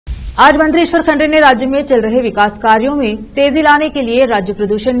आज मंत्री ईश्वर खंड्रे ने राज्य में चल रहे विकास कार्यों में तेजी लाने के लिए राज्य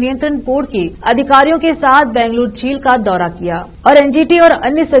प्रदूषण नियंत्रण बोर्ड के अधिकारियों के साथ बेंगलुरु झील का दौरा किया और एनजीटी और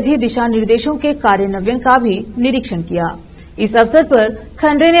अन्य सभी दिशा निर्देशों के कार्यान्वयन का भी निरीक्षण किया। इस अवसर पर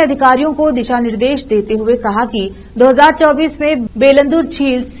खंड्रे ने अधिकारियों को दिशा निर्देश देते हुए कहा कि 2024 में बेलंदुर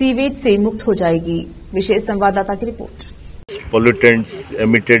झील सीवेज से मुक्त हो जाएगी। विशेष संवाददाता की report. Pollutants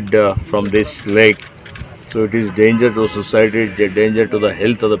emitted from this lake, so it is danger to society, it is danger to the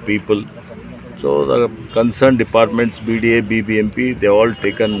health of the people. So the concerned departments, BDA, BBMP, they all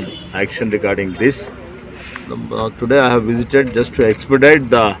taken action regarding this. Today I have visited just to expedite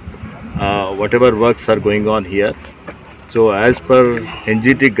the whatever works are going on here. So as per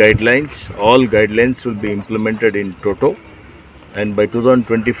NGT guidelines, all guidelines will be implemented in toto, and by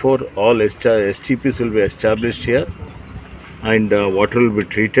 2024 all STPs will be established here, and water will be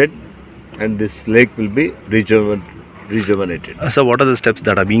treated, and this lake will be rejuvenated. So what are the steps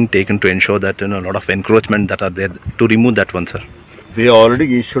that are being taken to ensure that a lot of encroachment that are there to remove that one, sir? We already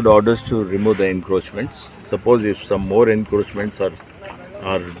issued orders to remove the encroachments. Suppose if some more encroachments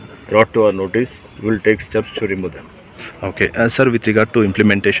are brought to our notice, we will take steps to remove them. Okay, sir, with regard to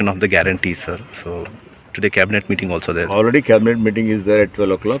implementation of the guarantees, sir, so today cabinet meeting also there. Already cabinet meeting is there at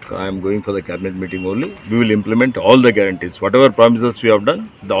 12 o'clock. I am going for the cabinet meeting only. We will implement all the guarantees. Whatever promises we have done,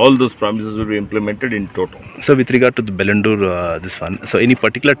 all those promises will be implemented in total. So with regard to the Balandar, this one, so any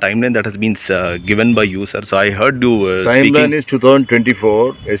particular timeline that has been given by you, sir? So I heard you timeline is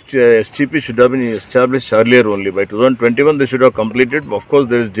 2024. STP should have been established earlier only. By 2021 they should have completed. Of course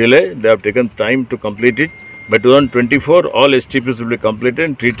there is delay. They have taken time to complete it. By 2024 all STPs will be completed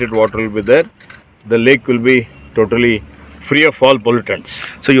and treated water will be there. The lake will be totally free of all pollutants.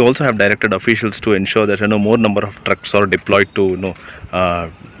 So you also have directed officials to ensure that more number of trucks are deployed to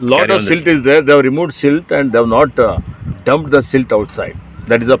lot of silt is there. They have removed silt and they have not dumped the silt outside.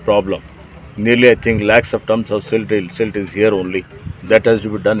 That is a problem. Nearly I think lakhs of tons of silt is here only. That has to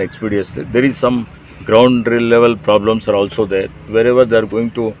be done expeditiously. There is some ground level problems are also there. Wherever they are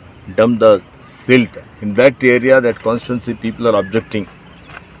going to dump the silt, in that area, that constituency people are objecting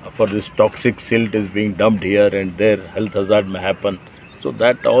for this toxic silt is being dumped here and there, health hazard may happen. So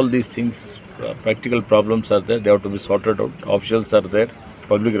that all these things, practical problems are there, they have to be sorted out. Officials are there,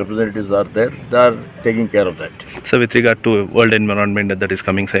 public representatives are there, they are taking care of that. So with regard to world environment that is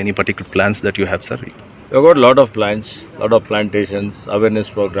coming, sir, any particular plans that you have, sir? We have got a lot of plans, lot of plantations, awareness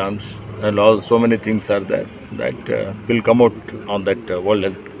programs, and so many things are there that will come out on that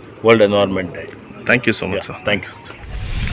World Environment Day. Thank you so much, sir. Thank you.